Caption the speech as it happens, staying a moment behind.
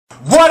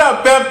What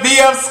up,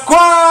 FBF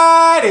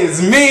Squad?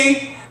 It's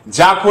me,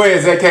 Jacques,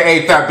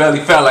 aka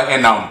Fatbellyfella,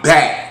 and I'm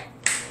back.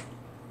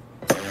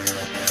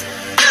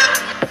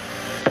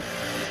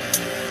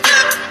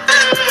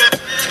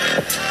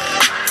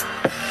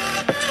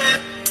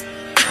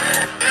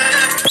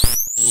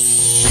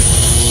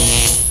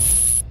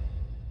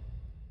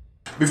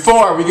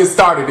 Before we get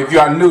started, if you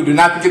are new, do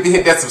not forget to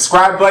hit that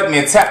subscribe button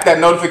and tap that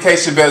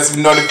notification bell to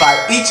be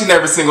notified each and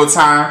every single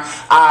time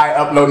I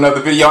upload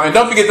another video. And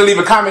don't forget to leave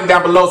a comment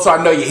down below so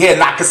I know you're here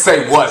and I can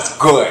say what's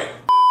good.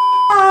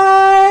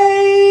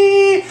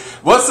 Hi!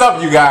 What's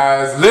up, you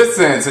guys?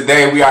 Listen,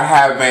 today we are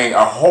having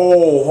a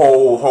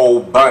whole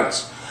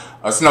bunch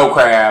of snow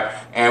crab.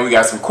 And we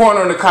got some corn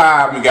on the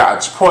cob, we got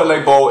a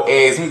chipotle bowl,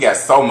 eggs, we got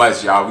so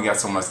much, y'all. We got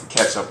so much to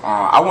catch up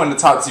on. I wanted to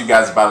talk to you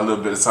guys about a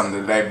little bit of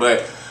something today,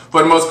 but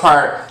for the most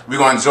part, we're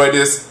going to enjoy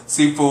this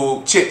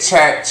seafood,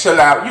 chit-chat,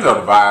 chill out. You know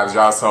the vibes,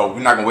 y'all. So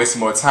we're not going to waste some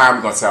more time.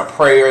 We're going to say our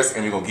prayers,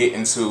 and we're going to get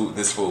into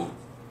this food.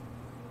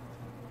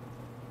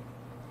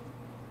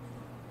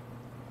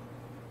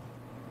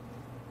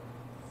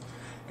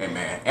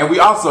 Amen. And we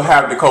also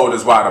have the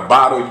Coldest water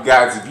bottle. You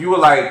guys, if you would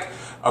like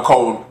a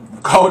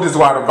Coldest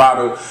water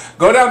bottle,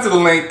 go down to the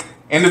link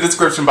in the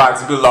description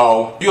box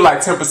below. You like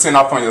 10%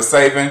 off on your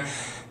saving.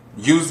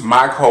 Use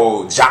my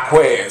code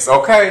JacquesAllbritton,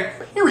 okay?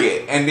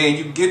 Period. And then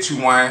you get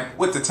you one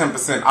with the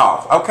 10%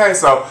 off. Okay,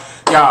 so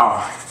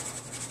y'all,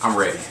 I'm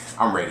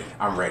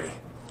ready.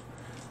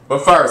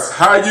 But first,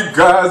 how you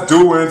guys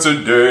doing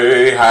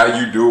today? How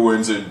you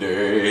doing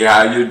today?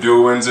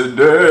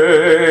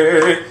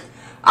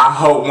 I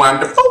hope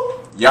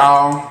wonderful.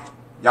 Y'all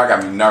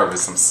got me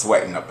nervous. I'm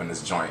sweating up in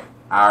this joint.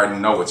 I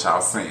already know what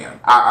y'all saying.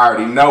 I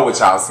already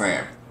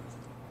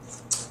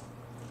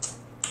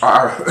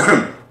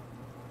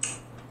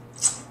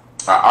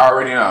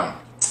know.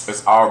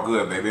 It's all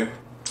good, baby.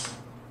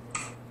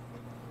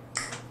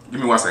 Give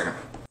me 1 second.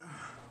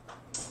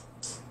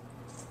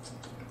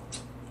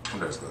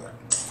 That's good.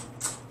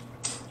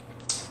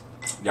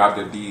 Y'all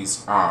did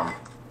these, I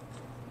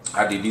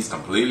did these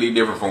completely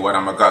different from what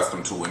I'm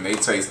accustomed to, and they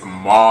taste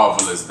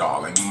marvelous,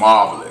 darling.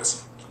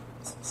 Marvelous.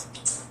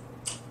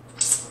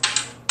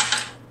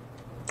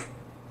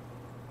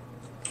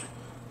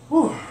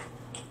 Whew.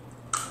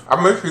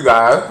 I miss you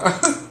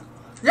guys.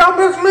 Y'all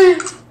miss me.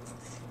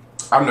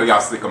 I know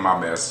y'all sick of my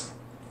mess,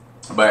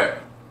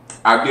 but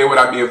I did what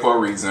I did for a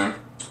reason,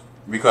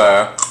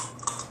 because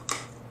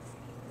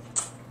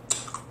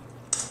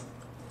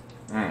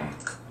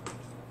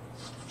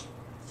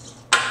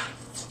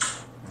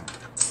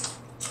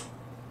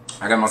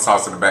I got my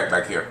sauce in the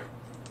back here.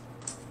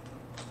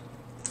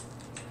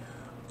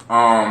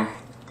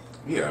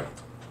 Yeah.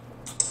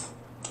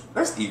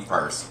 Let's eat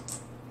first.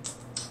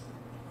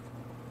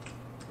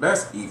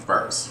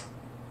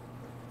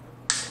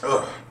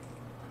 Ugh.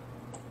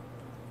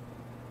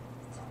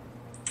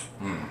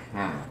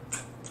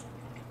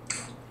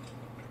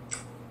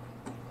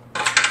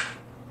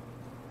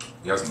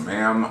 Yes,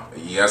 ma'am.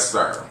 Yes,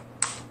 sir.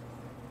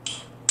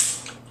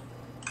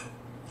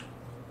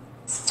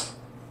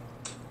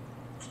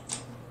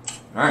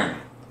 Dang.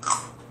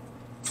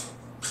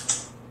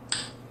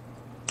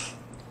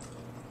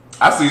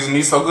 I seasoned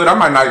these so good I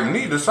might not even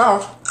need the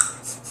sauce.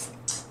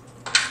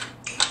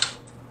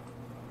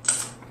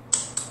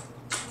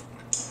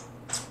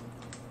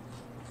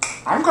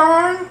 I'm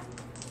going.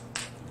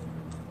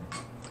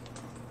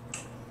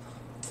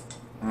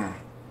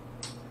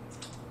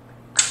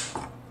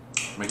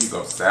 Make you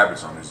go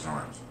savage on this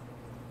joint.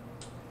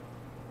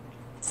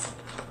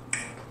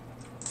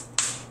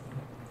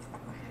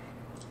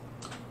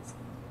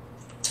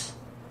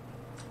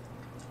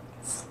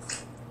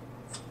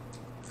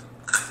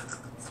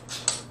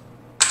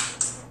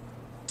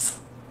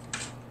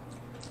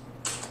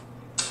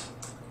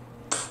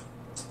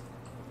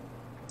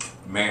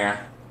 Man,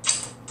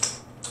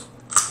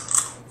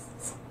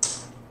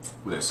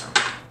 listen.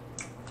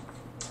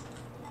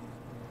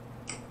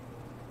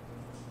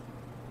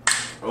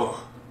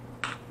 Oh.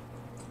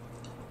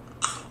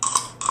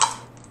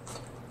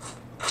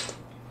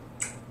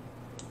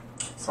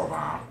 So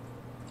bomb.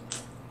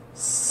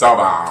 So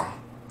bomb.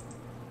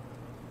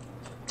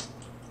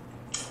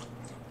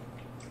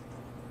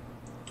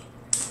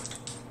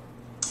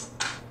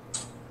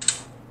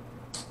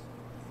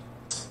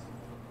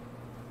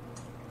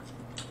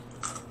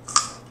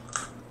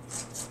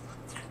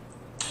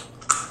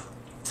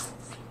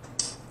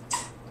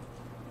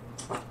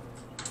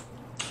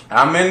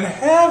 I'm in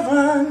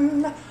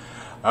heaven.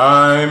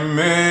 I'm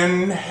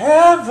in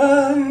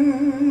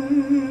heaven.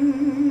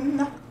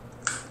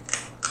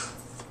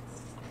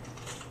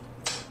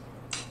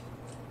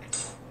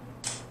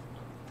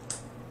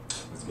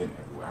 It's getting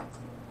everywhere.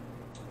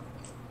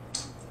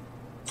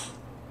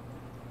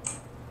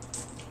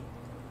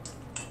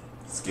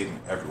 It's getting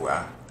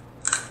everywhere.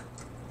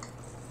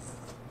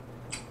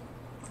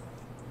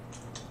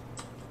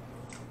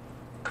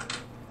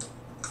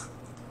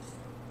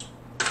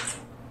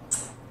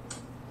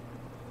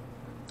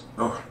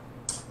 Oh.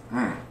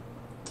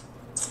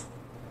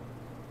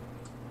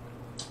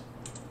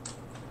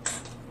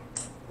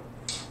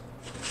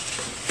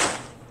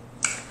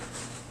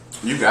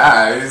 You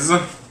guys,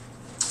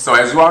 so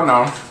as you all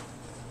know,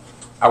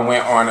 I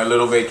went on a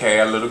little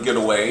vacay, a little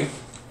getaway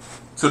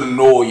to the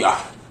Noya.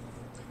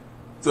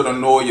 To the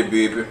Noya,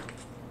 baby.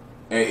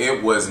 And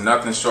it was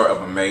nothing short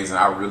of amazing.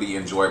 I really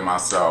enjoyed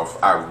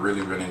myself. I really,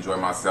 really enjoyed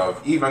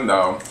myself, even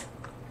though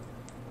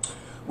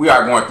we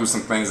are going through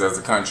some things as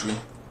a country.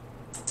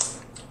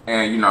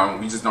 And, you know,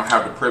 we just don't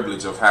have the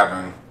privilege of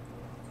having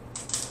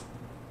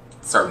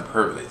certain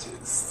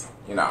privileges,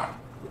 you know,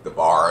 with the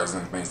bars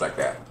and things like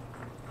that.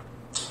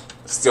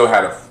 Still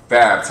had a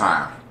bad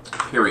time,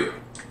 period.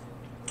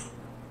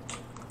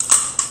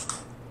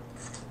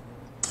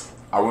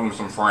 I went with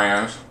some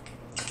friends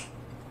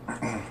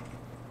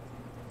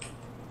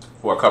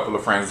for a couple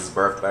of friends'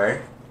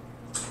 birthday,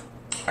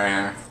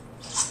 and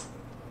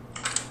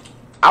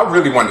I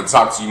really wanted to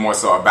talk to you more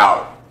so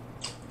about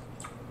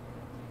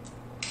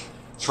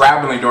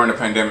traveling during the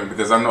pandemic,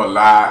 because I know a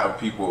lot of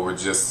people were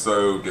just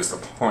so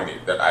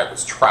disappointed that I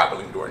was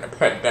traveling during the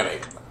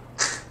pandemic.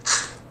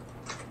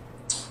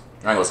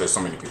 I ain't gonna say so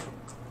many people,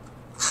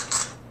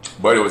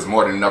 but it was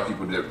more than enough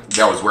people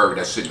that was worried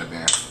that shouldn't have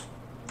been.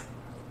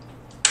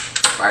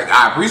 Like,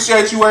 I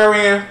appreciate you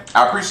worrying,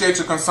 I appreciate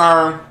your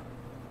concern,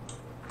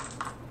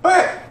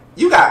 but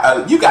you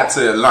got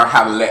to learn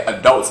how to let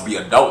adults be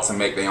adults and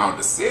make their own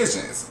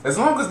decisions. As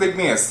long as they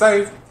being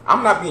safe,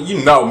 I'm not being,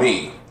 you know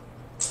me.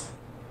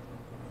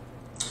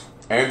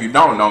 And if you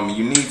don't know me,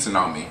 you need to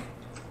know me.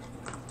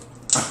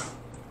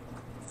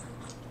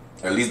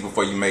 At least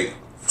before you make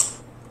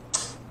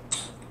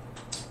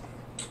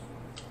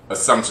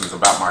assumptions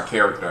about my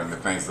character and the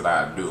things that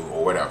I do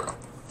or whatever.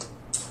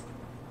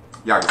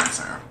 Y'all get what I'm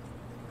saying?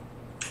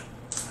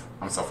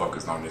 I'm so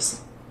focused on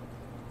this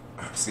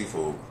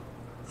seafood.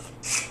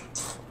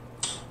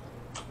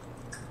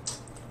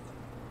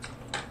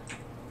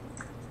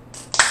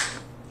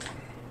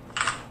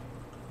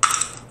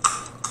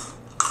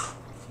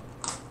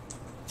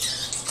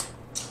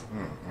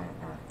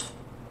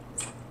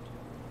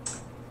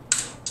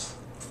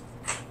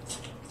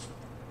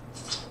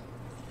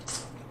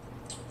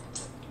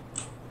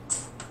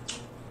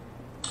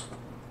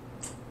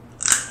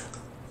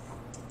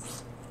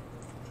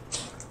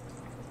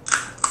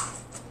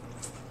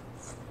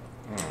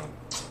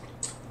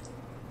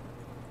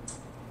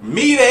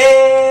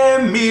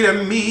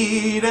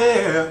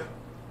 Meaty.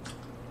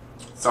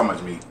 So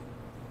much meat.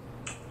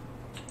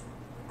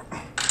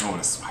 I want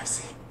it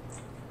spicy.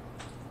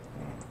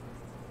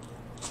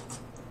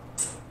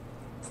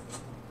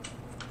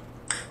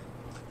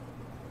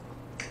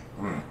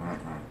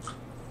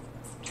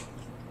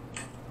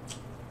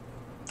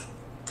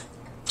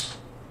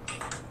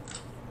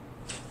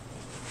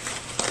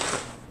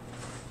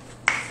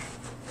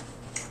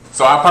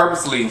 So I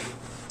purposely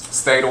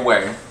stayed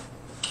away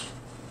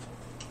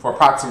for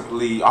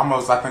approximately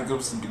almost, I think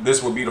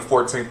this would be the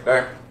 14th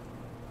day,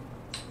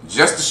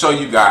 just to show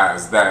you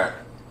guys that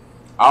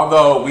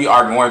although we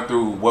are going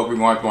through what we're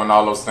going through and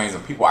all those things,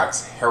 and people are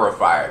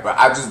terrified, but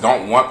I just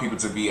don't want people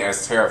to be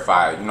as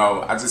terrified. You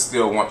know, I just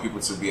still want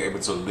people to be able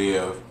to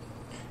live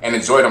and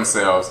enjoy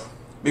themselves,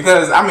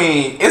 because I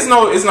mean, it's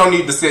no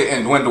need to sit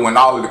and dwindle in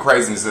all of the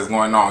craziness that's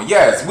going on.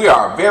 Yes, we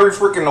are very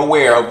freaking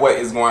aware of what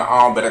is going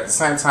on, but at the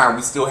same time,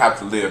 we still have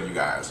to live, you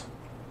guys.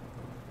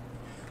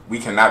 We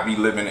cannot be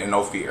living in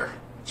no fear.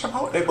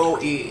 Chipotle bowl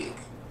egg.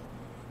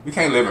 We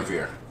can't live in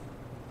fear.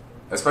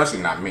 Especially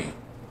not me.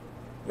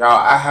 Y'all,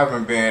 I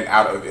haven't been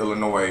out of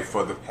Illinois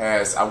for the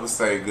past, I would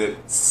say, good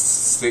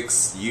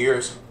 6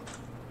 years.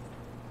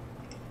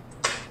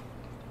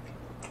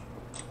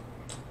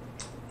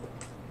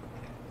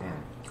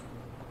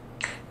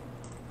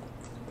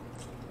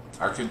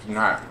 I kid you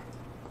not.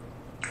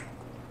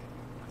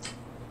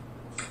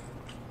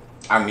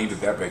 I needed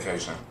that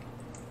vacation.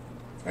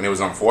 And it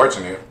was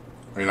unfortunate.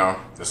 You know,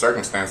 the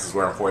circumstances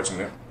were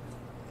unfortunate,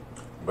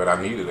 but I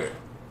needed it.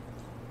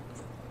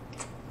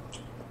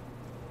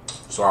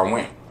 So I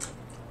went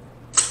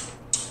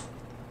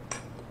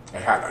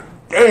and had a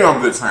damn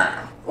good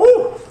time.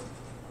 Ooh.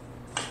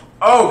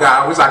 Oh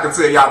God, I wish I could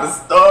tell y'all the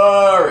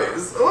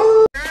stories.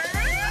 Ooh.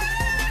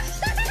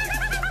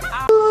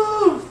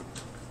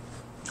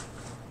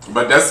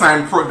 But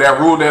that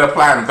rule that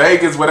applies in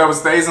Vegas, whatever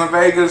stays in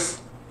Vegas,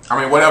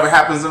 I mean, whatever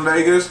happens in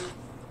Vegas,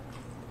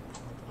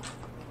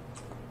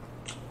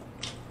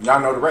 y'all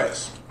know the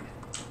rest.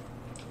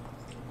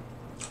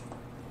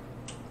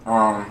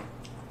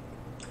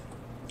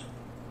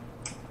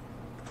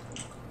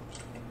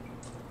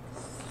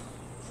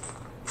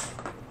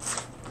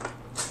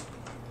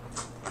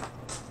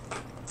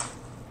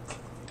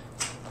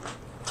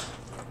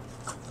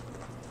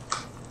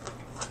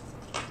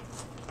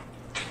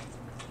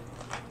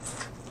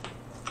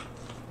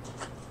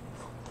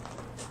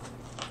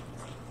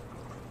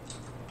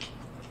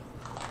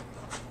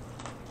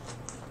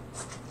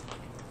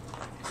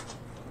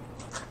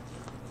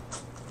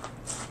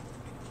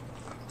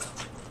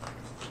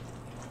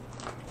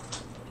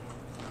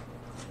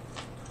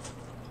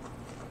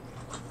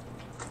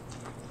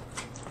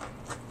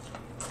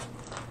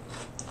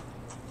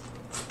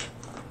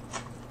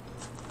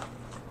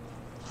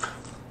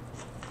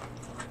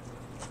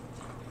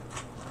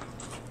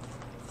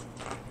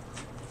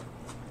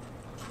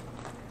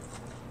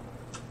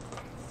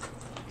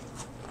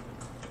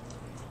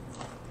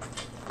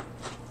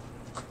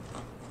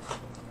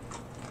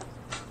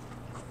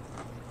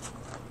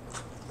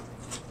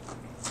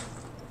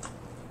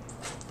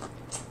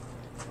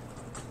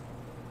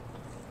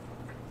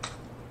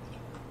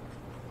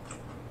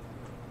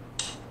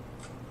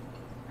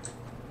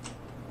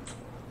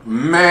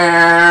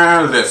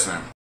 Man,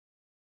 listen.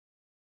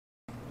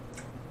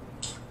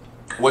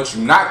 What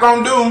you not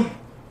gonna do,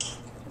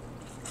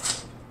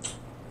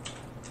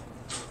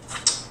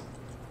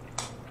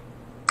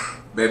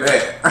 baby.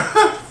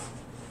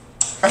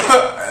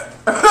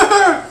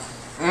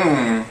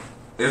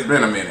 It's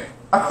been a minute.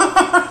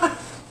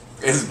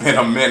 It's been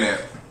a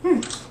minute.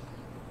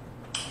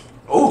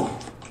 Ooh.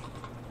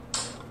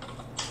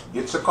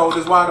 Get your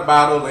coldest water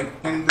bottle, link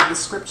in the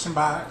description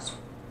box.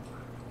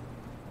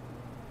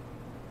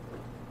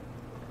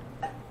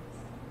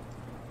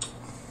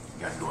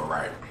 You gotta do it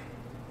right.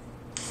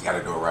 You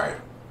gotta do it right.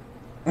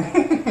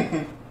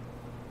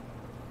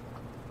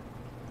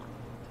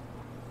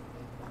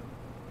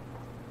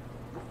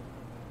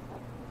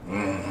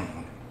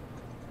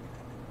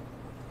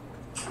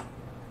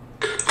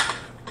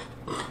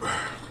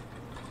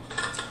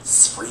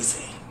 It's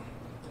freezing.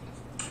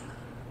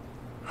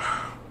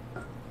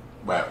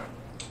 But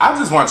I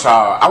just want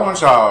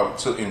y'all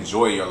to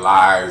enjoy your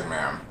lives,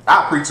 man.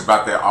 I preach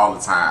about that all the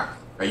time.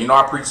 And you know,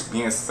 I preach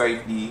being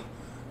safety,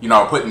 you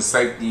know, putting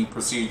safety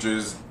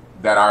procedures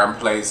that are in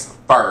place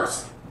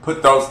first.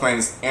 Put those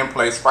things in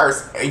place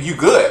first and you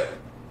good.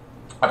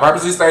 I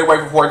purposely stayed away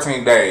for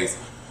 14 days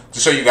to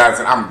show you guys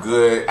that I'm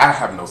good. I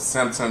have no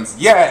symptoms.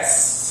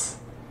 Yes!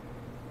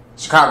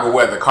 Chicago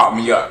weather caught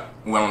me up.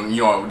 When,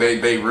 you know,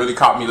 they really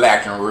caught me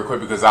lacking real quick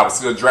because I was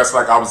still dressed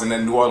like I was in the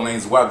New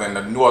Orleans weather, and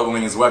the New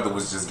Orleans weather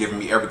was just giving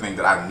me everything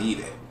that I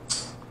needed.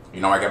 You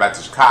know, I got back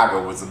to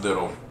Chicago, it was a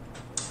little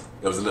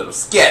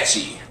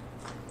sketchy.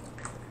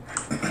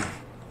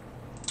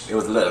 It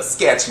was a little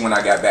sketchy when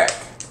I got back.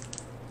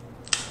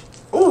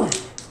 Ooh.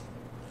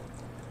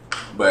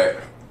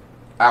 But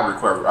I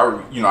recovered.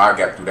 I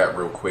got through that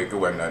real quick. It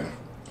wasn't nothing.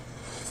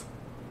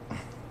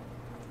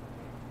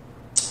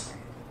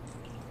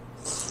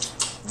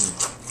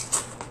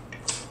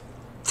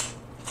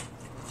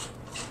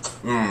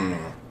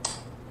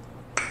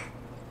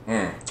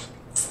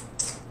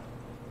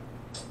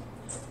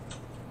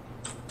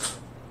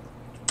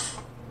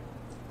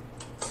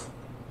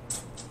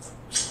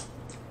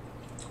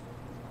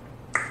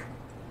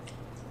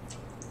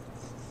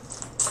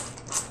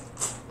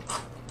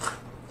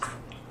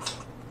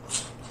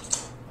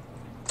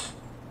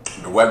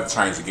 The weather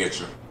change to get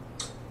you.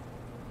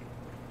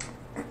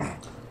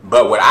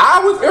 But what I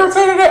was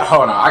irritated at,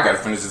 hold on, I gotta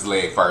finish this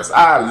leg first.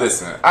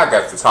 Listen, I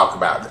got to talk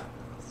about it.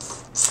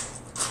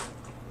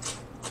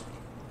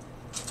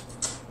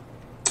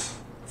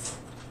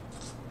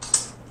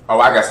 Oh,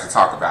 I got to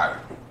talk about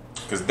it.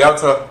 Because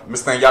Delta,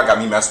 Miss Thing, y'all got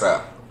me messed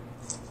up.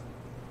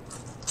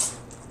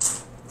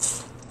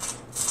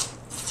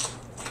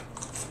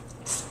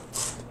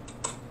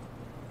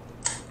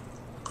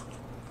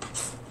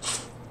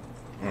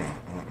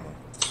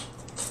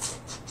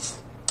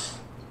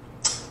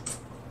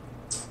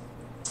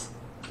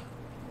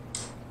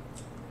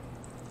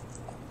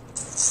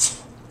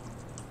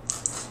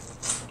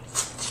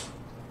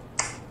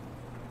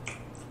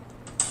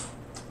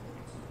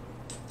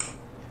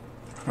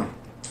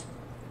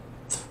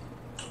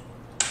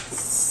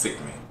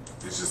 Sickening.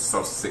 It's just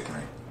so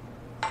sickening.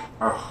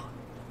 Oh.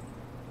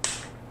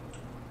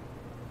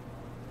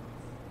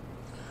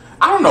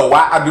 I don't know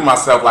why I do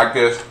myself like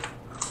this.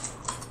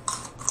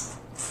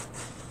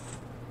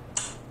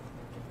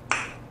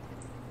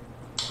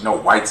 No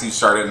white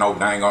t-shirt and no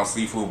dang on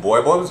seafood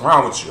boy. Boy, what's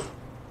wrong with you?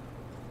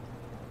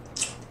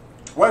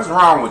 What's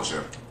wrong with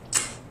you?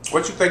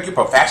 What you think, you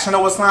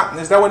professional or something?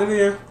 Is that what it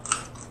is?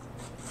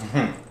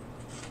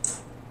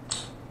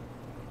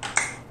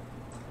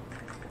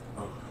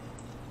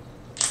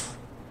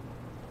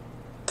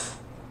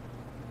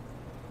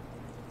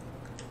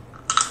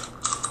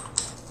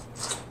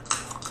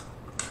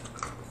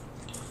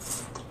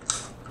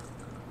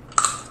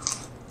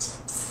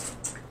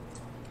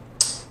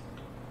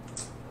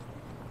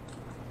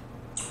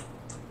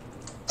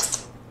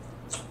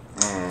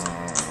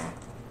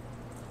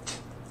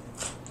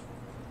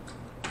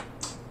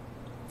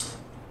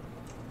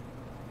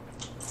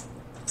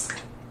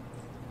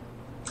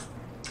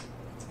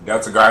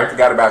 Delta girl, I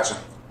forgot about you.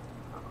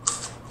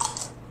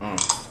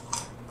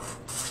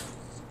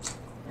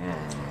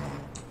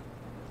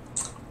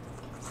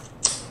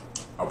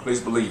 Oh,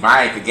 please believe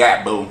I ain't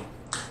forgot, boo.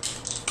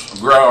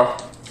 Girl.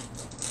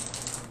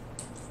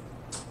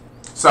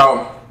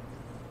 So,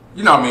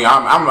 you know me,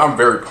 I'm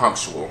very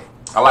punctual.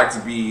 I like to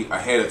be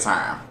ahead of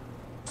time.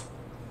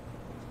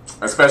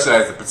 Especially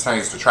as it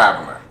pertains to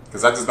traveling.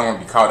 Because I just don't want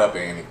to be caught up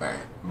in anything.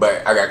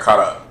 But I got caught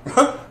up.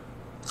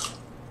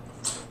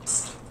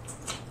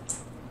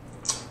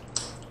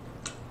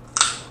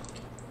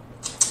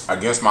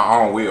 Against my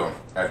own will,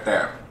 at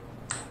that.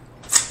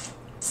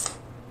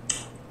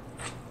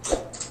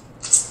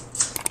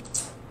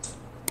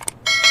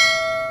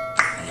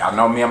 Y'all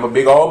know me, I'm a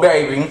big old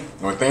baby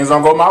when things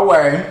don't go my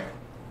way.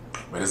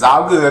 But it's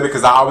all good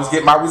because I always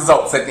get my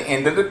results at the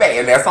end of the day,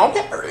 and that's on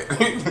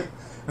period.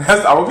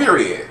 That's on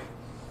period.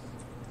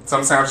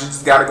 Sometimes you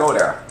just gotta go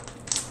there.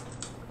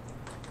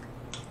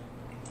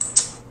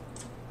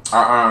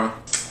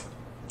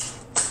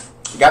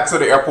 Got to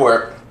the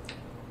airport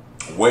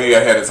way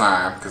ahead of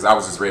time because I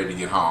was just ready to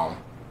get home.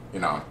 You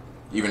know,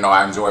 even though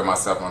I enjoyed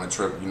myself on the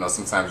trip, you know,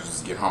 sometimes you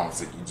just get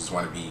homesick. You just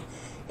want to be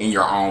in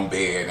your own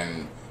bed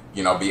and,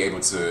 you know, be able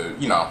to,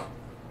 you know,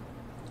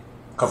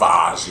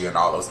 cavage and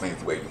all those things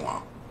the way you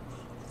want.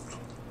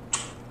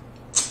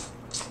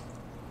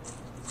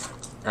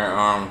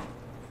 And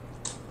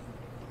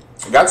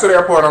got to the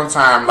airport on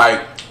time,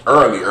 like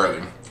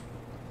early.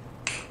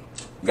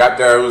 Got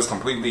there, it was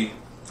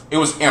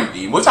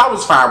empty, which I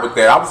was fine with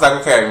that. I was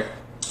like, okay,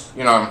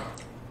 you know,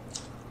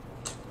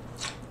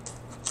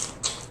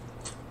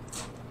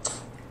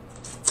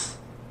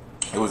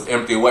 it was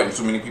empty, it wasn't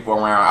too many people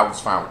around, I was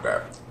fine with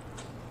that.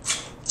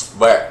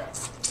 But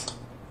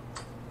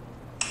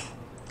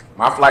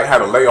my flight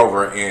had a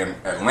layover in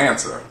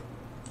Atlanta.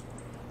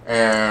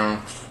 And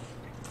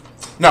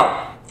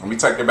no, let me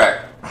take it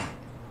back.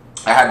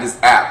 I had this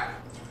app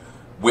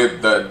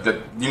with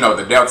the you know,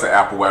 the Delta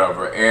app or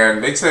whatever,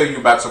 and they tell you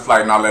about your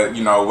flight and all that,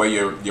 you know, where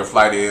your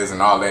flight is and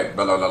all that,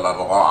 blah blah blah blah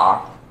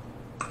blah.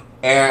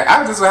 And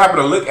I just happened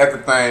to look at the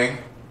thing,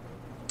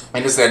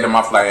 and it said that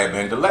my flight had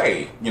been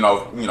delayed. You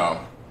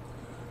know,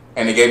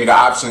 and it gave me the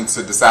option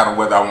to decide on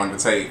whether I wanted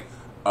to take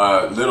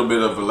a little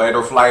bit of a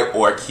later flight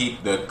or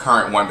keep the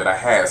current one that I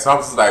had. So I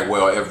was like,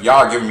 well, if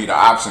y'all giving me the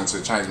option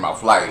to change my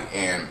flight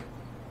and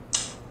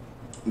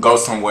go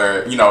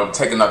somewhere, you know,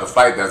 take another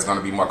flight that's going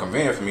to be more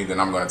convenient for me, then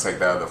I'm going to take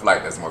the other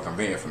flight that's more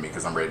convenient for me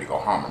because I'm ready to go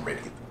home. I'm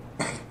ready to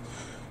get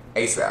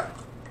ASAP.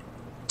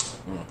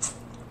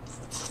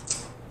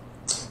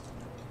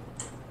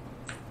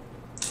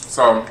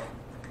 So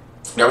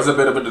there was a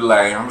bit of a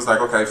delay. I was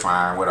like, okay,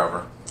 fine,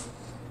 whatever.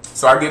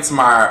 So I get to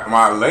my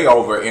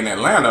layover in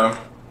Atlanta,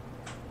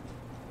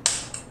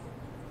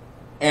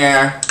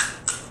 and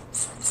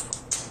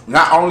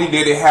not only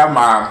did it have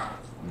my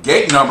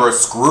gate number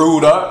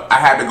screwed up, I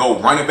had to go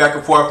running back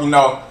and forth. You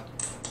know,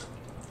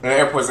 in the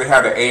airports they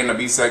have the A and the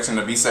B section.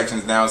 The B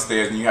section's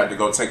downstairs, and you had to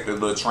go take the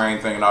little train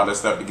thing and all that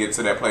stuff to get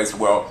to that place.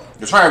 Well,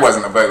 the train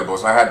wasn't available,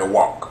 so I had to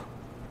walk.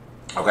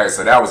 Okay,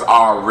 so that was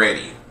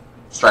already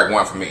strike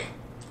one for me.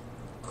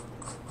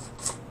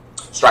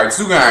 Strike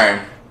two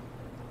game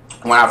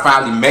when I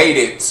finally made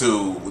it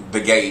to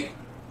the gate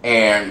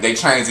and they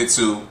changed it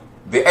to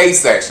the A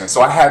section.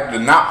 So I had to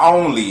not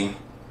only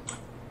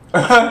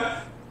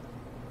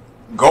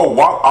go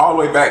walk all the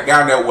way back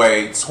down that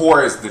way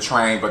towards the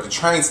train, but the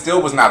train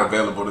still was not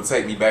available to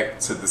take me back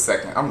to the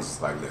second. I'm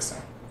just like,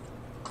 listen,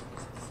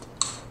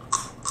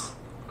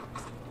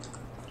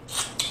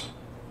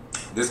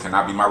 this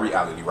cannot be my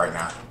reality right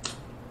now.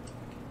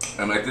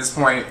 And at this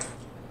point,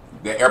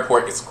 the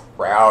airport is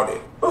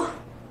crowded.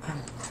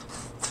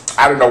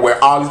 I don't know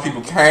where all these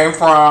people came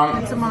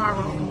from.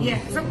 Tomorrow, yeah.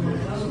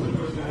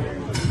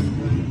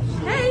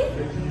 Hey.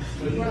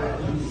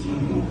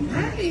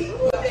 Hey,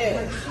 who is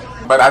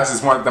that? But I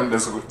just wanted them to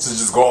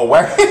just go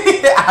away.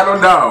 I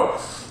don't know.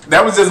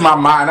 That was just my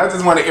mind. I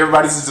just wanted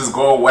everybody to just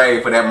go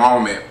away for that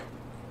moment.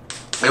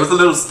 It was a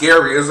little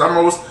scary. It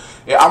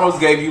almost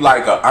gave you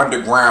like an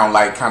underground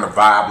like kind of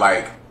vibe,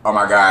 like, oh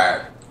my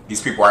God,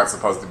 these people aren't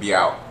supposed to be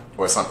out,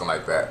 or something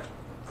like that.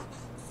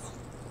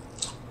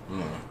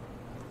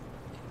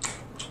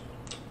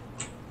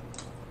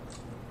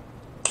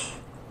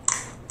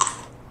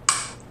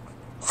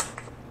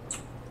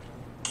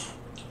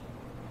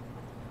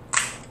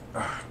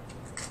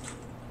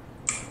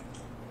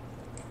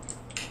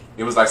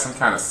 It was like some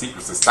kind of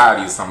secret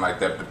society or something like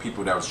that, the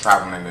people that was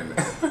traveling in it.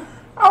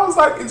 I was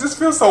like, it just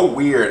feels so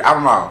weird. I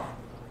don't know.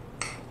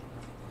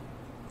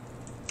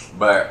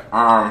 But,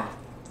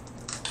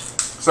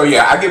 so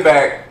yeah, I get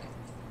back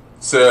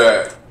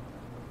to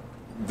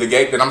the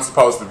gate that I'm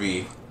supposed to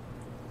be.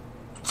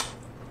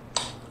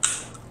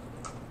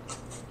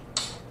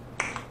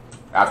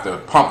 After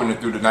pumping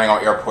it through the dang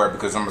old airport,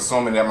 because I'm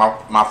assuming that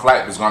my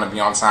flight was going to be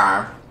on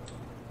time.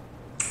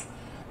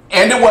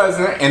 And it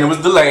wasn't, and it was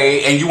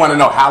delayed, and you want to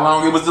know how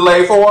long it was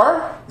delayed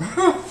for?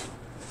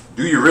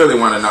 Do you really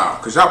want to know?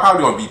 Because y'all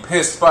probably going to be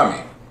pissed for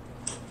me.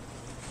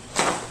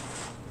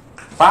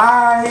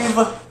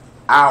 5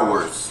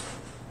 hours.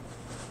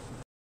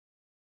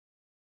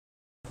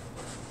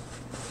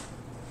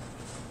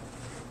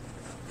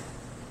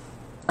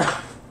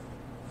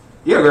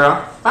 Yeah,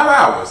 girl, 5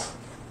 hours.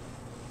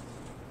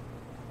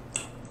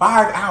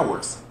 5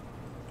 hours.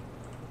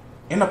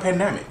 In a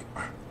pandemic.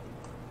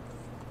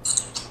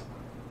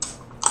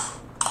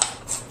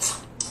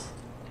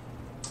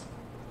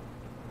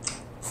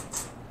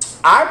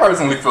 I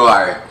personally feel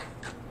like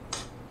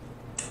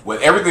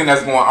with everything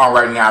that's going on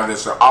right now, there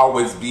should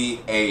always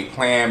be a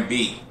plan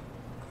B,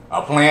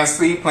 a plan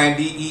C, plan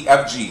D, E,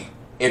 F, G,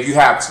 if you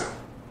have to.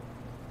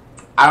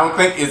 I don't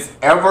think it's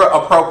ever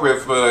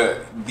appropriate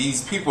for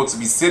these people to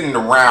be sitting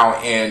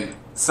around in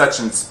such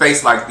a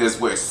space like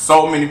this with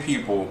so many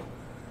people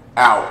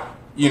out,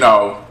 you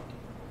know.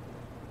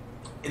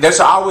 There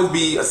should always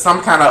be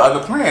some kind of other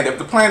plan. If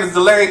the plane is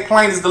delayed,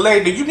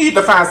 then you need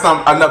to find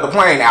another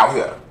plane out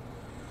here.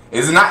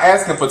 It's not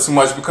asking for too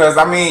much, because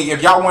I mean,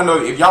 if y'all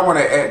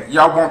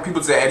want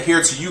people to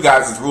adhere to you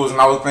guys' rules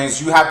and all those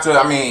things, you have to,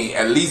 I mean,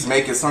 at least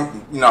make it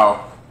something, you know,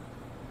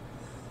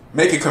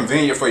 Make it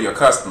convenient for your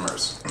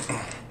customers.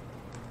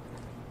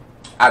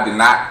 I did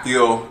not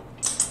feel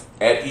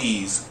at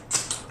ease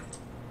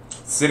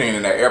sitting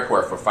in the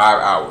airport for 5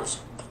 hours.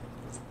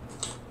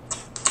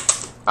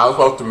 I was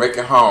supposed to make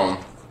it home.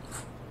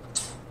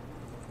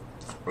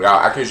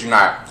 Y'all, I kid you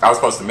not. I was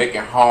supposed to make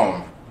it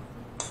home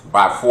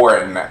by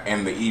 4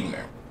 in the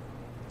evening.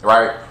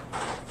 Right?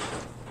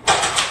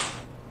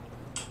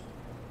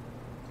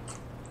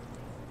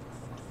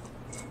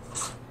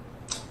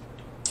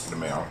 The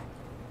mail.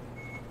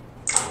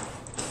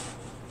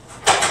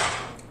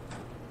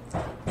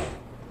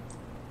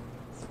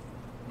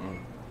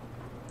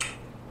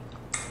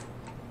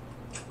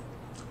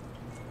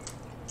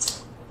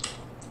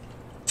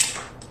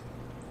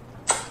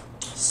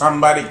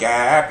 Somebody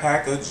got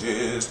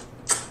packages.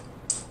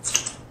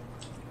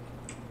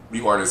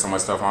 We ordered so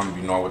much stuff, I don't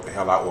even know what the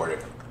hell I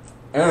ordered.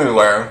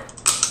 Anyway,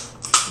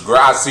 girl,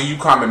 I see you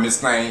coming, Miss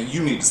Thing.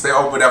 You need to stay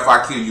over there if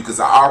I kill you, because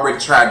I already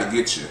tried to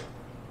get you.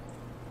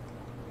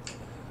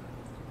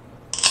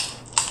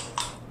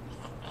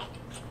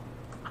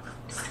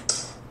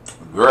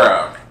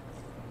 Girl,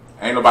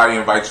 ain't nobody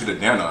invite you to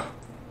dinner.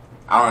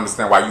 I don't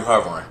understand why you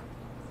hovering.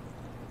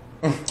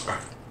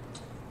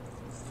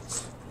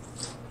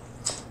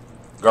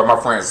 Girl, my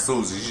friend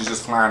Susie, she's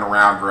just flying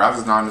around, girl. I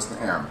just don't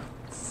understand.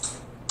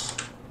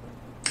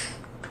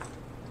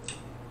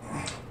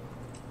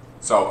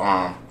 So,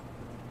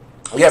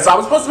 yeah, so I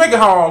was supposed to make it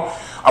home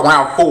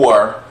around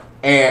 4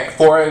 in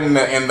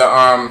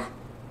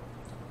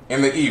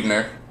the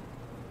evening,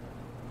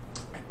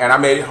 and I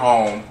made it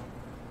home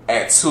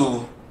at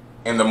 2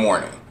 in the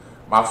morning.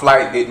 My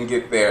flight didn't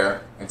get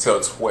there until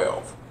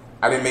 12.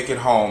 I didn't make it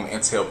home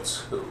until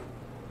 2.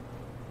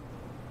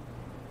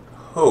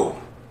 Who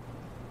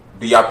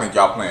do y'all think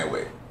y'all playing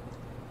with?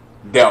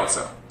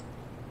 Delta.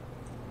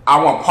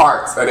 I want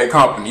parts of that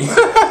company.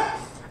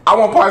 I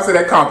want parts of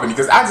that company,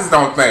 because I just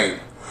don't think.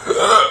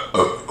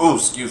 Ooh,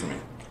 excuse me.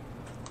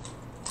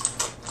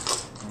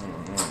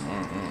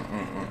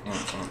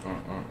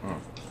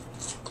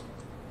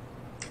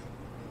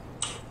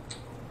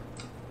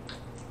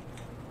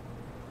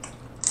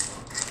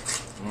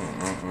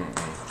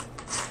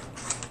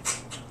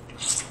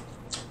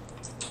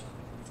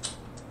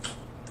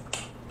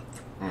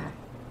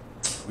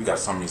 We got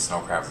so many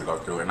snow crabs to go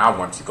through, and I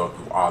want to go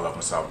through all of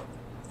them, so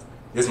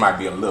this might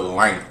be a little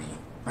lengthy.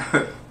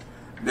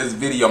 This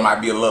video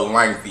might be a little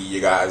lengthy, you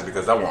guys,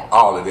 because I want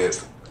all of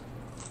this.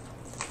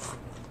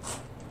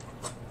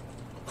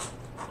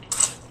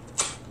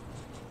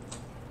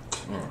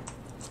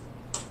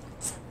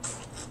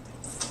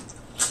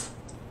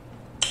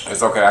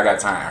 It's okay, I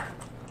got time.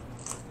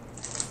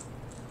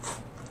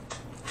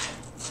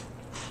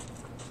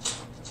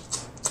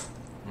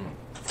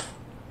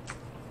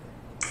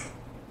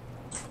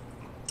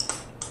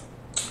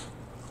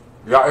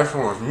 Y'all, this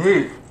one was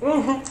meat.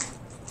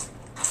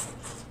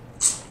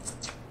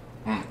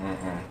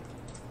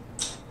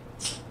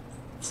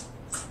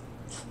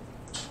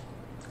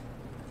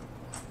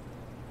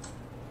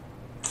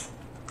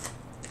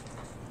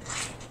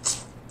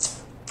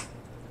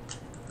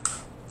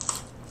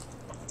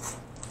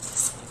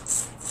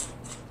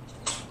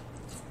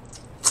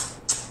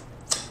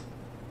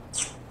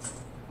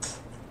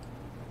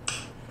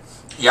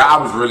 Yeah,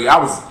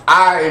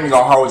 I ain't even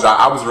gonna hold y'all.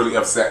 I was really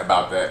upset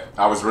about that.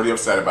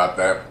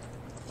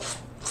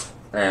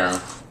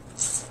 And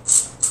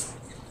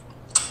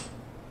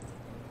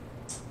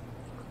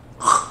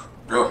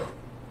girl,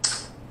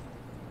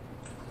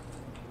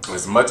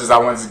 as much as I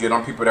wanted to get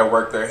on people that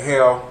work there,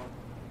 hell,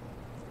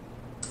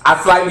 I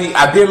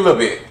did a little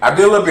bit. I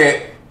did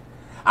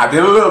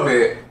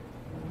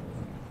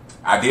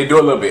do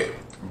a little bit.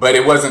 But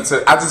it wasn't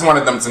I just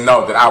wanted them to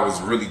know that I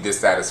was really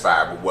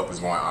dissatisfied with what was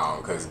going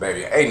on. Because,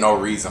 baby, ain't no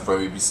reason for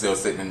me to be still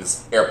sitting in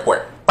this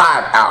airport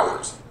 5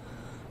 hours.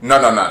 No.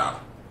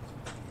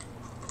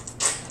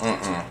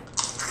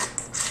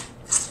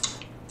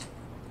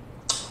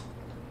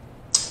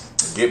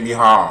 Get me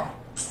home.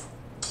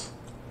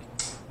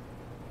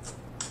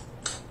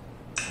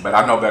 But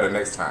I know better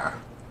next time.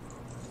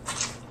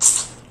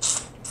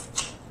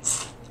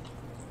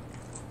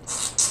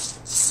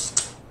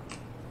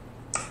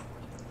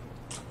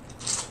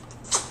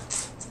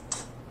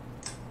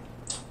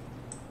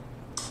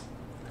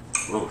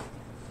 Ooh.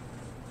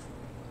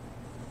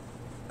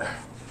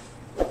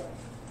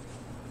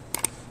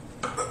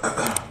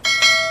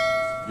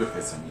 You're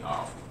pissing me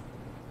off.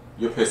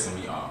 You're pissing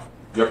me off.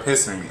 You're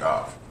pissing me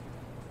off.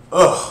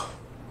 Ugh.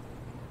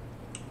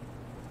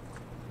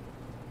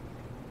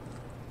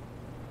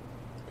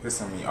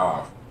 Pissing me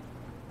off.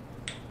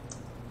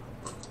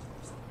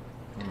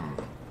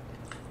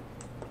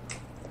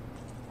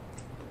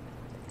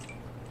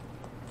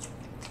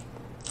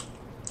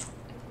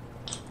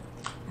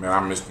 Man, I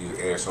miss these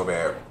eggs so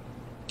bad.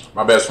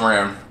 My best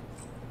friend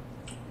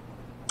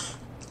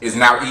is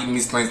now eating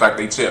these things like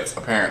they chips,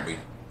 apparently.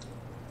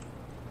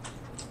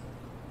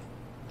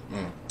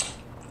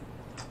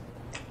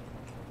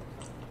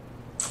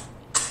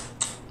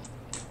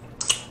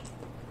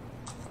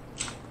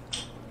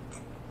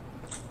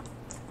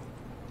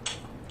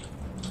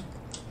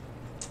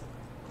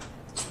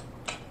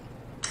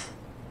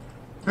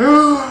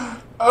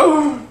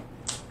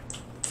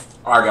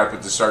 Oh, I gotta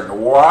put this shirt in the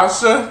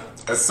washer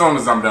as soon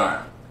as I'm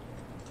done.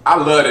 I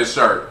love this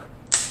shirt.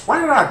 Why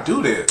did I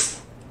do this?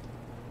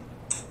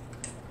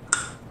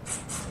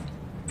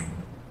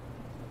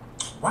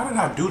 Why did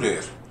I do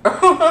this?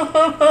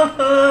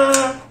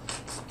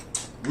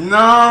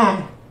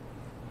 No.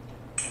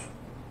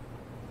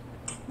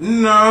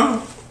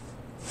 No.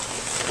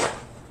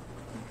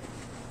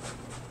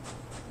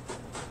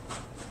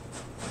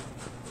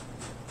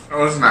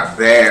 Oh, it's not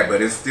bad,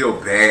 but it's still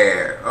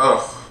bad.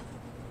 Ugh.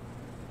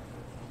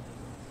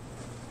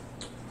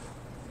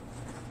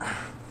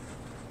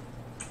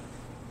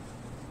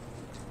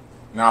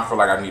 Now I feel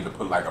like I need to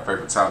put like a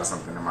paper towel or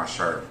something in my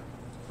shirt.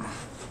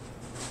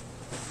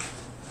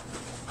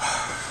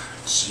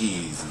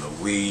 Jeez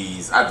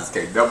Louise, I just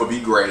can't never be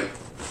great.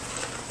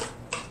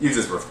 You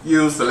just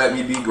refuse to let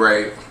me be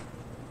great.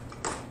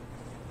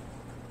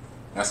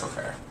 That's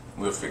okay.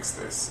 We'll fix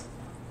this.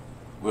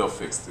 We'll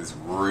fix this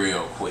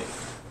real quick.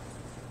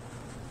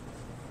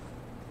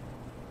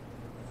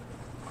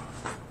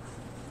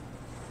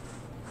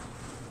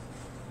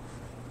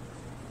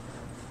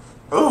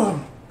 Ooh.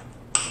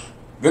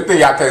 Good thing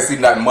y'all can't see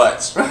nothing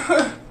much.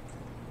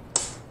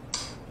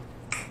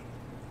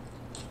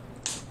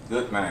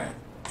 Good man.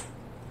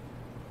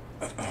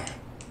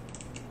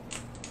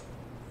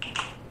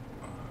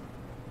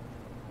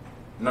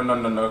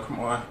 No, come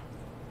on.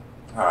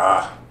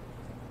 Ah.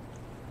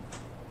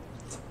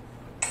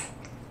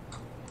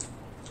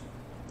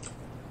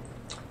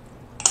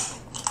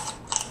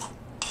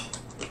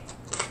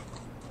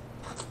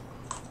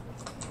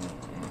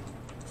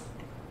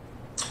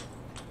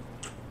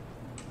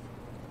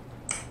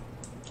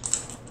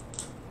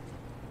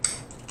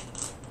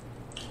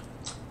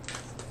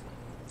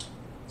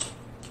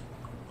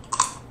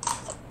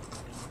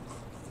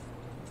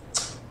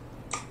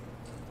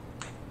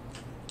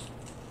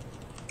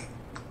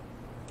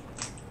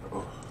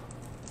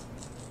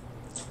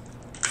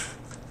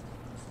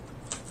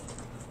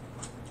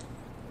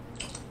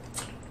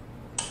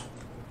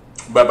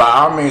 But by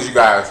all means, you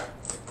guys,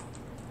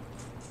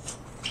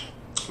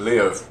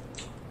 live.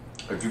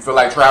 If you feel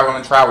like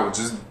traveling, travel.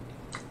 Just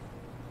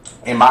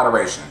in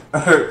moderation.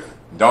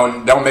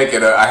 Don't make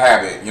it a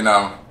habit, you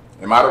know.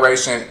 In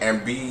moderation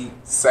and be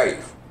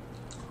safe.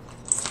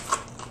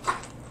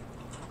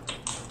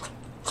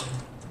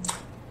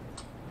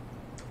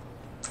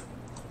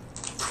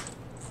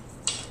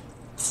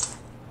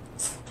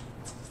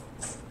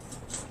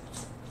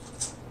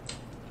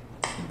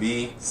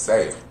 Be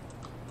safe.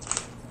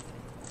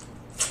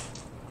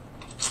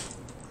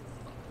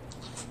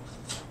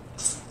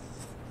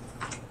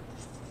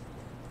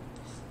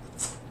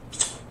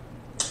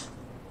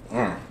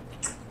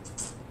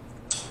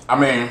 I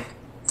mean,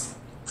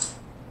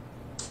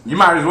 you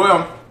might as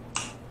well,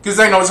 because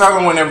ain't no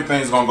telling when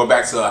everything's going to go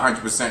back to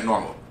 100%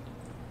 normal.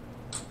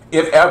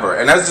 If ever.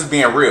 And that's just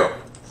being real.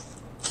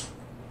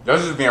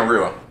 That's just being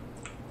real.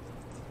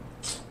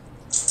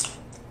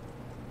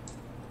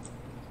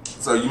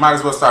 So you might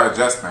as well start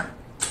adjusting.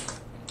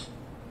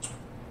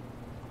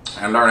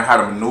 And learn how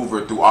to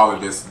maneuver through all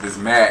of this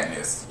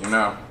madness, you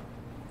know,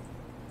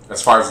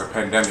 as far as the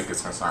pandemic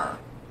is concerned.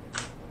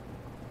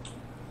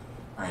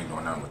 I ain't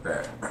doing nothing with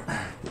that.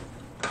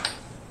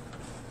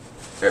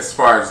 As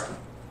far as,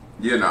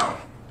 you know,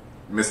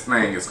 Miss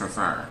Thing is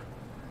concerned.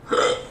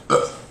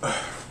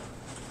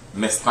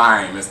 Miss Thing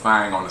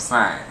on the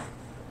sign.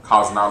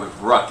 Causing all this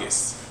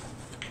ruckus.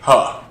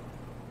 Huh.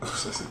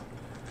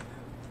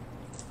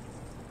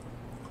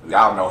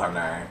 Y'all know her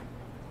name.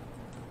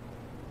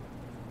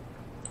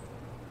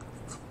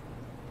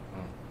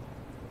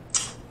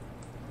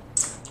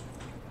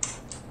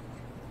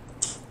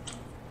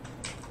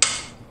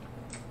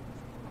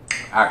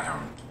 I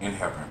am in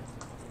heaven.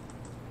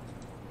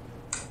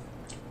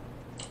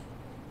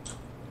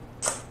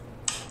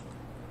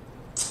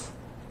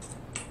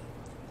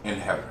 In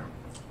heaven.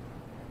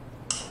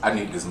 I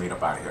need this meat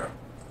up out of here.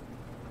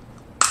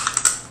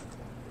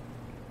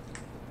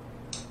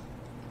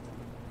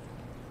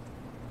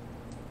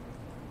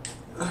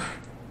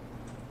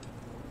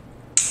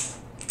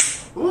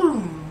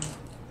 Ooh.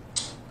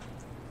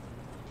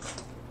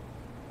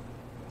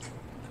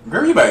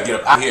 Girl, you better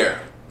get up out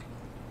here.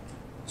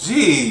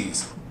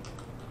 Jeez.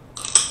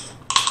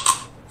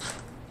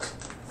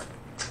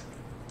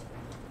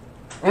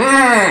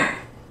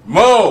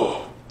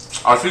 Mo.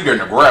 Oh, she's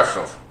getting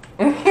aggressive.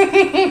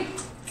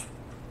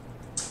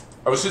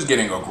 Oh, she's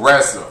getting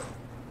aggressive.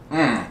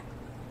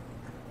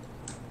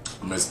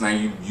 Miss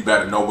Thing, you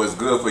better know what's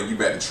good for you. You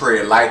better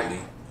tread lightly.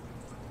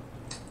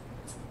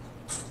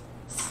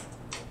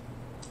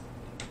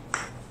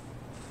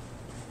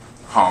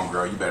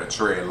 Homegirl, you better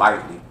tread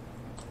lightly.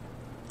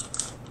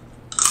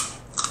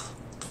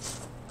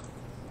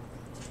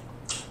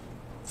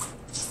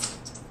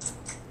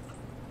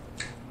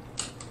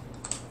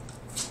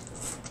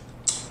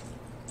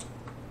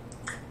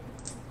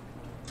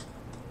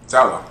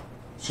 Tell her.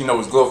 She knows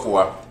what's good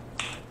for her.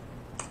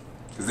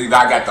 Because either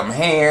I got them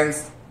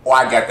hands or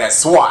I got that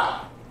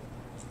swat.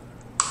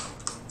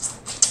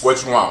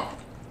 What you want?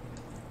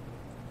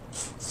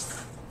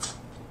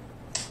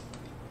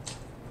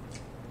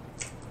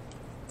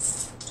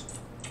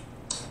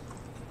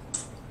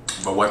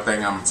 But one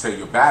thing I'm gonna tell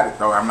you about it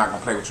though, I'm not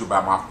gonna play with you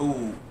about my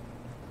food.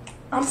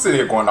 I'm sitting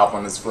here going off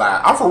on this fly.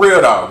 I'm for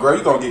real though, girl.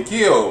 You gonna get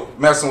killed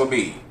messing with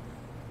me.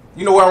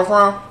 You know where I'm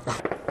from?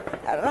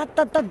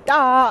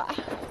 Ra-ta-ta-ta.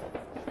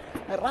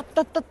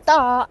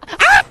 Ra-ta-ta-ta.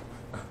 Ah!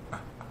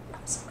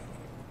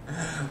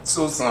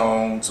 Too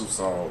soon, too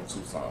soon,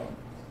 too soon,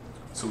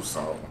 too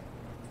soon.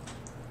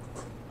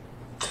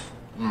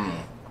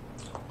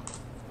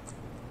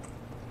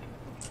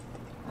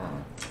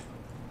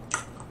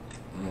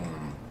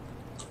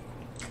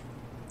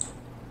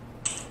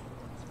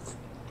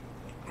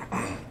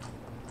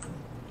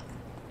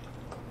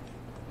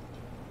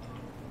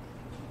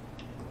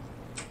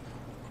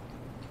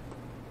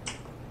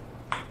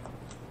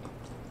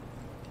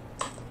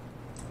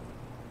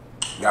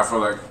 Yeah, I feel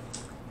like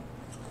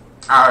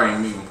I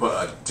ain't even put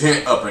a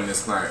dent up in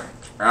this thing.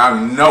 And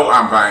I know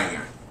I'm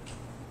banging.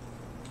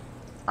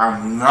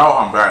 I know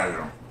I'm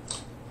banging.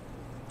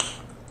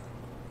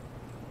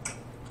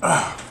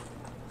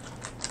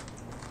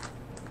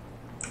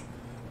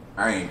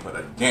 I ain't put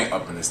a dent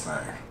up in this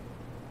thing.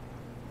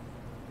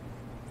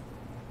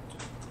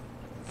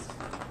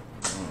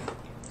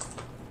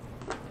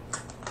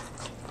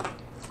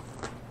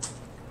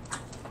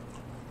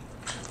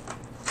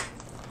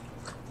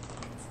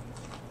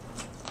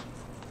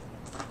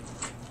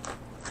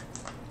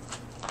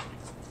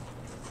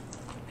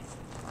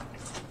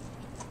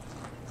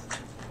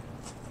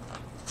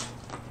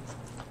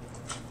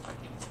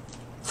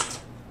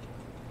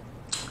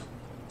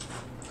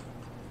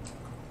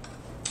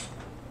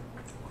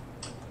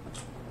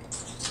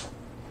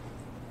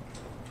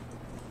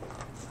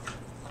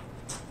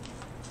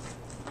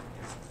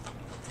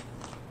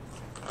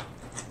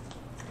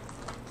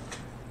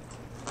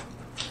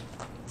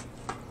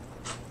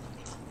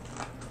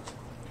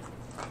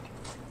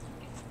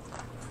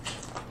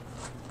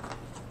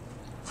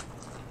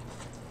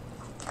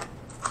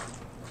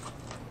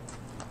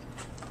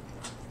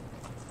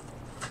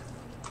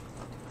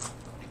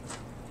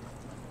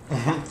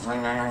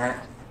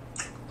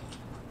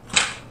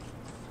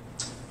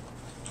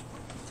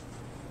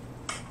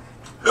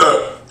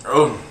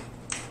 Oh,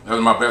 that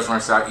was my best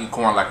friend said I eat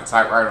corn like a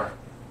typewriter.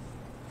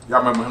 Y'all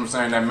remember him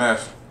saying that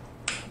mess?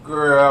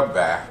 Girl,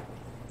 bye.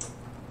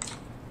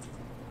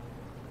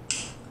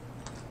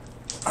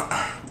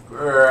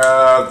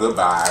 Girl,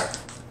 goodbye.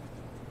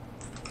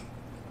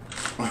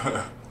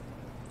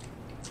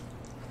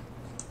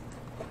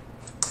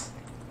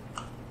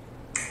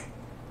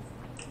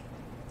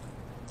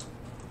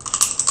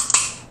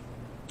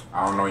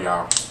 I don't know,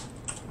 y'all.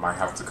 Might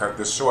have to cut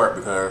this short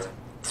because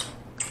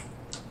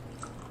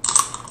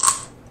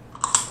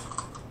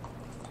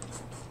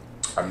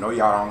I know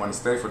y'all don't want to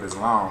stay for this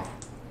long.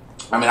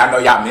 I mean, I know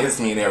y'all miss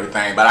me and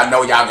everything, but I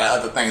know y'all got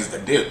other things to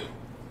do.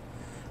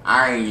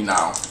 I ain't, you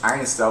know, I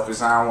ain't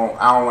selfish. I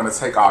don't want to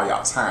take all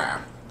y'all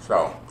time.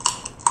 So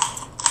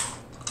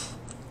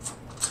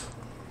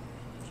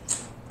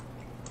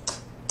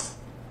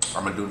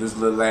I'm gonna do this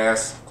little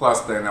last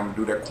cluster, and I'm gonna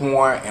do that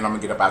corn, and I'm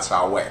gonna get up out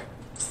y'all way.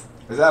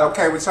 Is that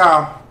okay with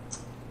y'all?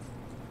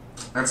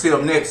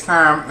 Until next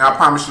time, and I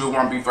promise you it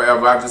won't be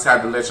forever. I just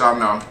had to let y'all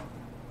know.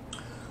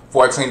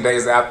 14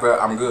 days after,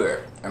 I'm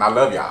good. And I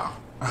love y'all.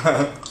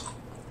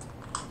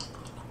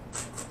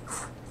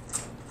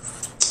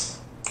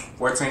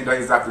 14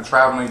 days after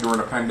traveling during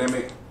the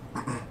pandemic,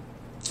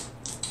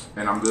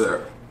 and I'm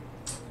good.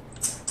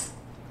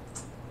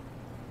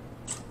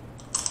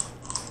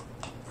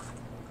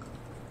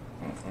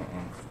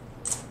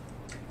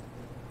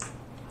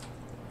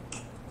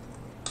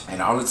 And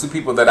the only two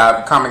people that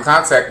I've come in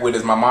contact with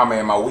is my mama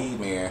and my weed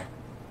man.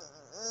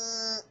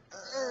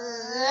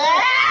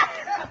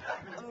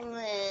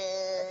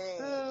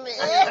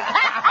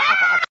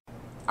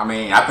 I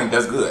mean, I think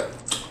that's good.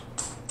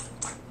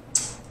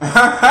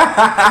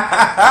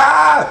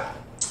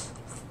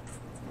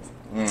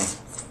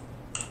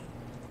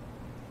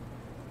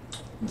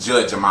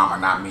 Judge your mama,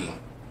 not me.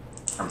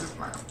 I'm just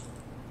playing.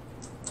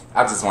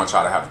 I just want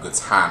y'all to have a good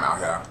time out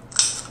here.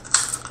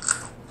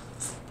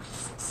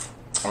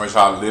 I want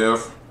y'all to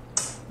live,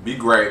 be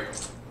great,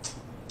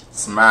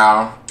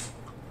 smile,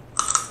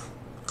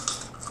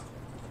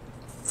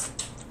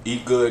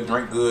 eat good,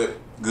 drink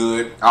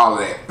good, all of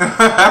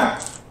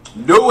that.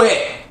 Do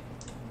it.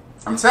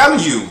 I'm telling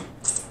you.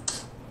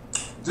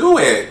 Do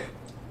it.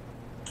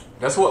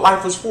 That's what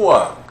life is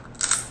for.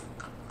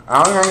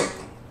 I don't think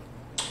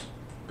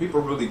people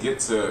really get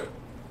to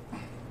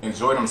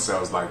enjoy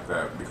themselves like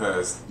that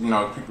because, you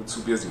know, people are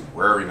too busy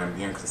worrying and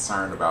being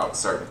concerned about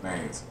certain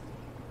things.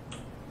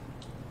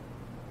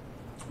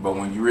 But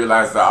when you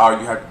realize that all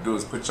you have to do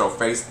is put your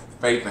faith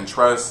and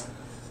trust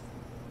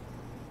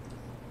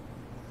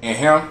in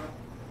Him,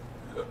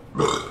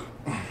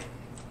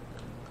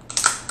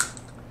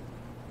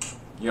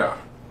 yeah.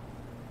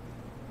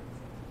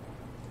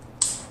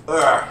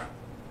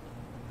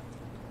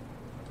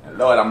 And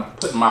Lord, I'm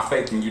putting my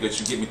faith in you that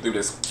you get me through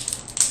this.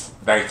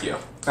 Thank you.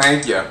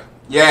 Thank you.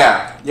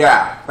 Yeah.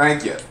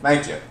 Thank you.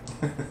 Thank you.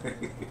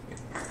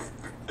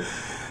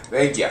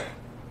 Thank you.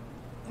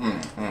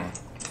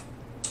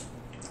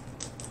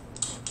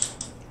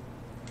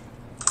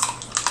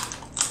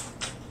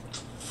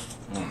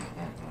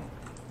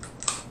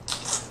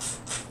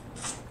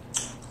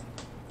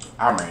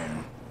 I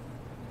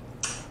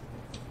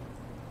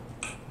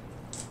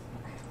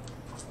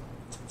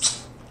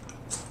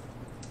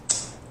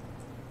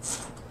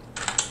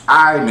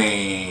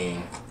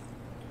mean,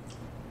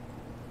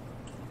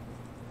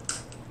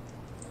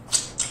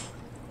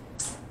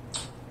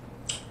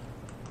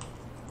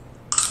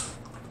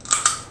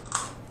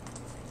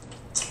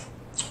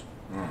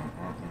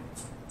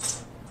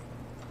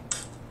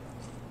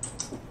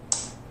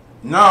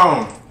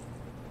 no,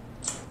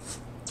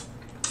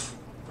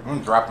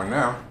 I'm dropping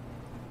now.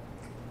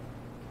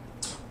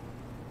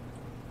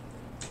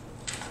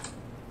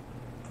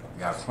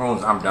 Yeah, as soon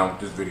as I'm done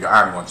with this video,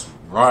 I'm going to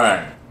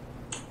run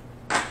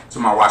to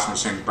my washing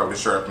machine to throw this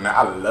shirt up in there.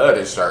 I love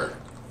this shirt.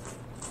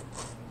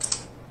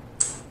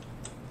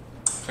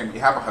 Can't be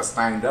having her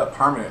stained up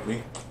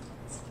permanently.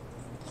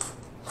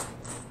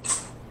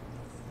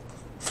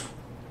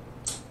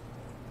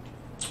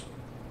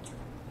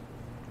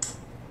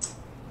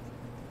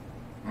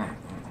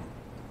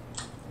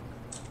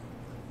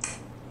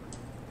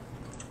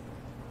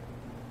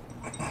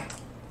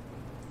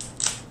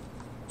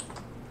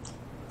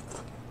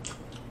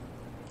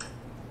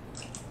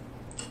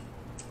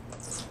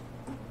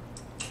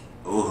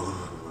 Ooh,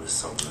 it's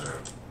so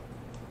good.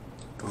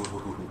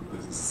 Ooh,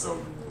 this is so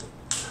good.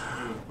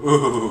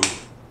 Ooh.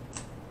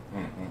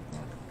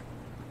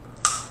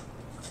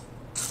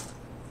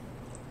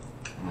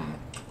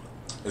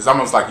 It's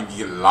almost like you can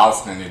get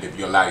lost in it if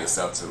you allow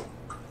yourself to.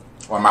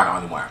 Or am I the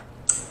only one?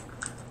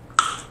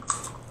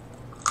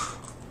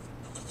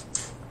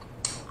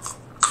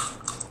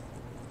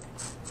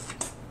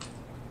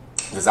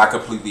 Because I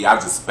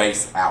just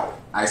space out.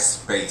 I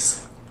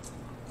space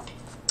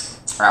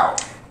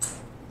out.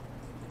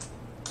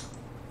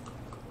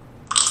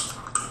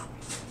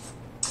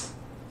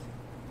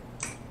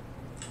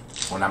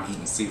 When I'm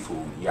eating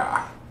seafood,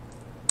 yeah.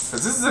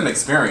 Because this is an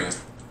experience.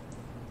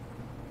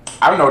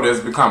 I know this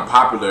become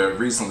popular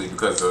recently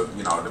because of,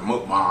 you know, the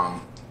Mukbang.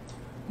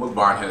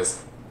 Mukbang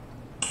has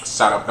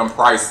shot up them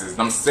prices,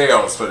 them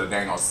sales for the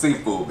dang on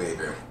seafood,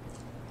 baby.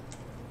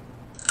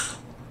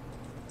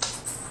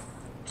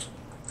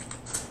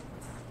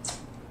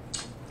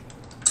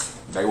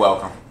 They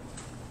welcome.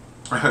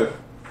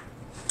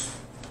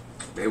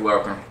 They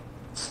welcome.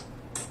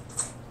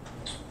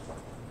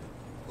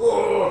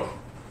 Oh.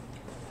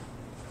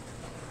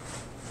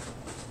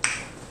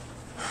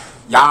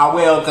 Y'all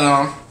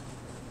welcome.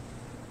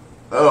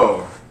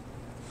 Oh.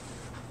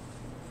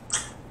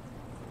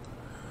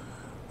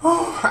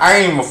 I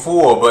ain't even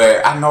full,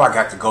 but I know I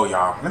got to go,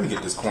 y'all. Let me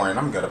get this corn.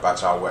 I'm gonna get up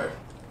out y'all way.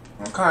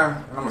 Okay?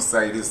 And I'm gonna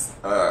say this,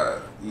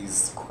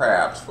 these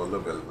crabs for a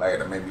little bit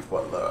later, maybe for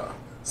a little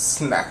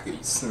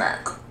snacky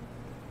snack.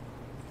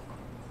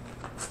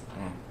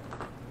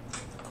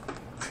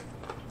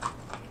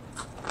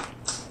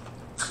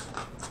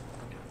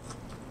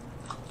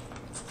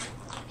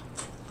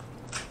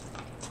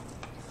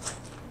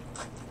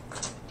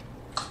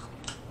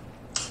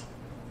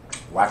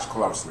 Watch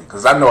closely,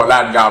 because I know a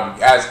lot of y'all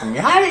be asking me,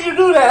 how did you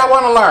do that? I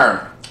want to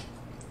learn.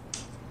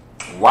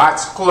 Watch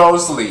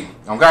closely,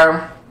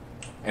 okay?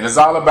 And it's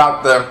all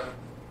about the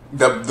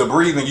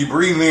breathing. You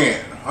breathe in.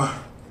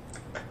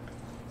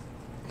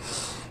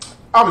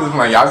 I'm just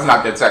playing, y'all. It's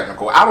not that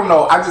technical. I don't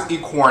know. I just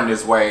eat corn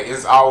this way.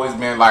 It's always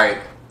been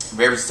like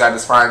very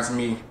satisfying to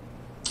me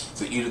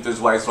to eat it this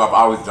way, so I've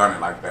always done it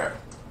like that.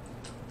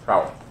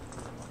 So.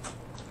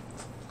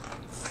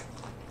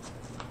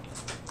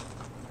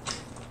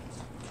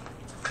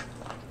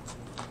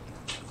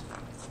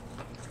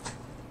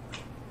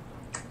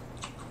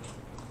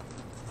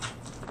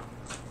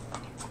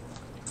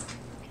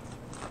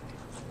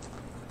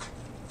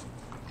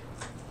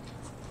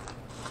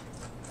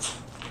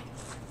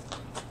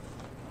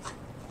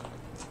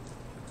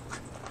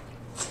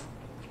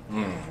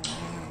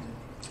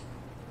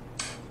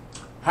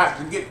 Have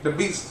to get the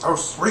beef so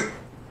sweet.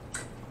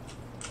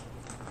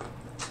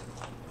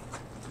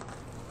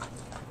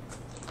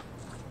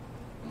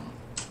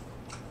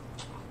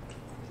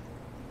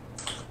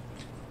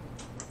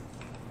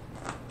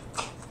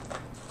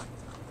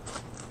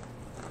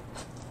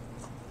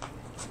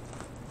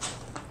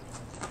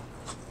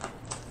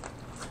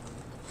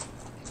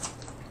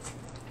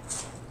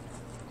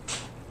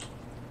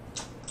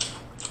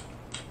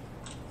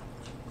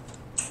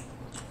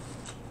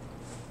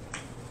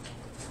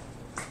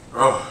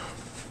 Oh.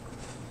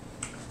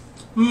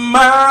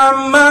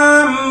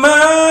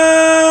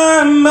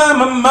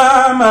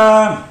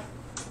 Mama,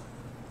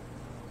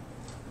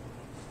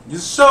 your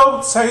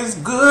show tastes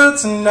good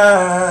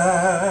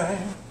tonight.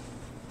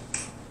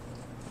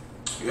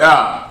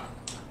 Yeah.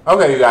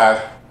 Okay, you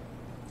guys.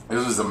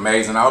 This was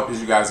amazing. I hope that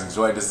you guys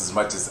enjoyed this as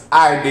much as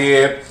I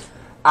did.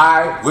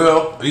 I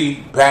will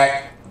be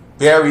back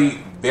very,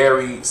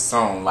 very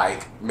soon,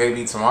 like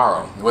maybe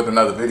tomorrow, with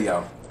another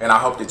video. And I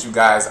hope that you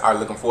guys are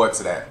looking forward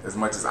to that as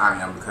much as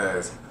I am,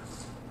 because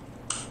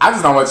I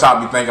just don't want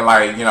y'all to be thinking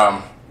like, you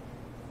know,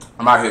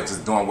 I'm out here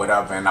just doing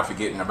whatever and not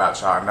forgetting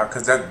about y'all,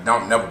 because that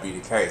don't never be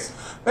the case.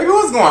 Baby,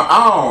 what's going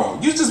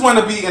on? You just want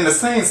to be in the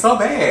scene so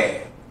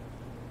bad.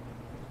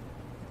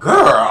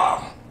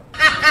 Girl.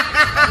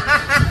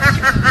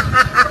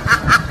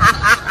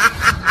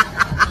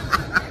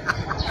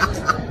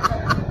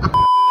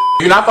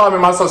 If you're not following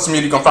me on my social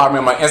media, you can follow me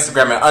on my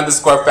Instagram at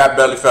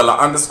 _Fatbellyfella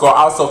 _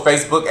 also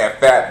Facebook at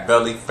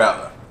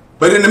Fatbellyfella.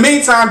 But in the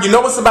meantime, you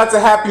know what's about to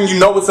happen. You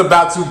know what's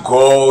about to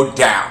go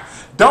down.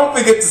 Don't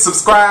forget to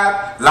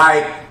subscribe,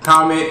 like,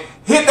 comment,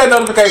 hit that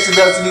notification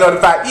bell to be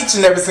notified each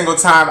and every single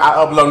time I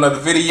upload another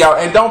video.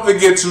 And don't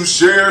forget to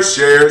share,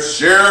 because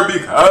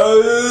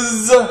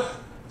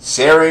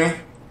sharing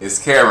is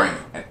caring.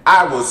 And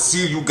I will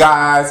see you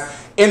guys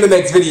in the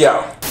next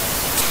video.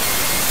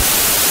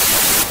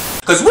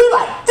 Because we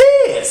like this.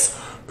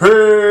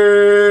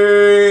 Peace.